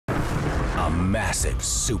massive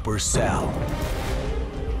supercell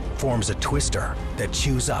forms a twister that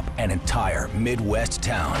chews up an entire Midwest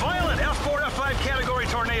town. Violent F4, F5 category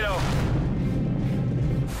tornado.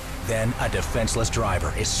 Then a defenseless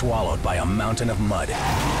driver is swallowed by a mountain of mud.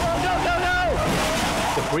 No!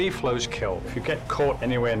 Debris flows kill. If you get caught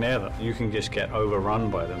anywhere near them, you can just get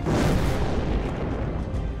overrun by them.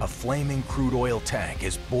 A flaming crude oil tank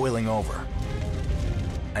is boiling over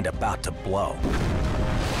and about to blow.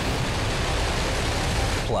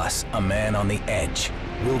 Plus, a man on the edge.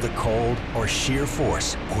 Will the cold or sheer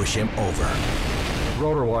force push him over? The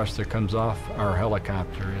rotor wash that comes off our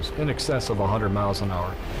helicopter is in excess of 100 miles an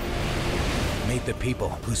hour. Meet the people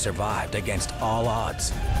who survived against all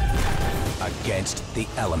odds, against the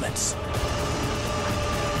elements.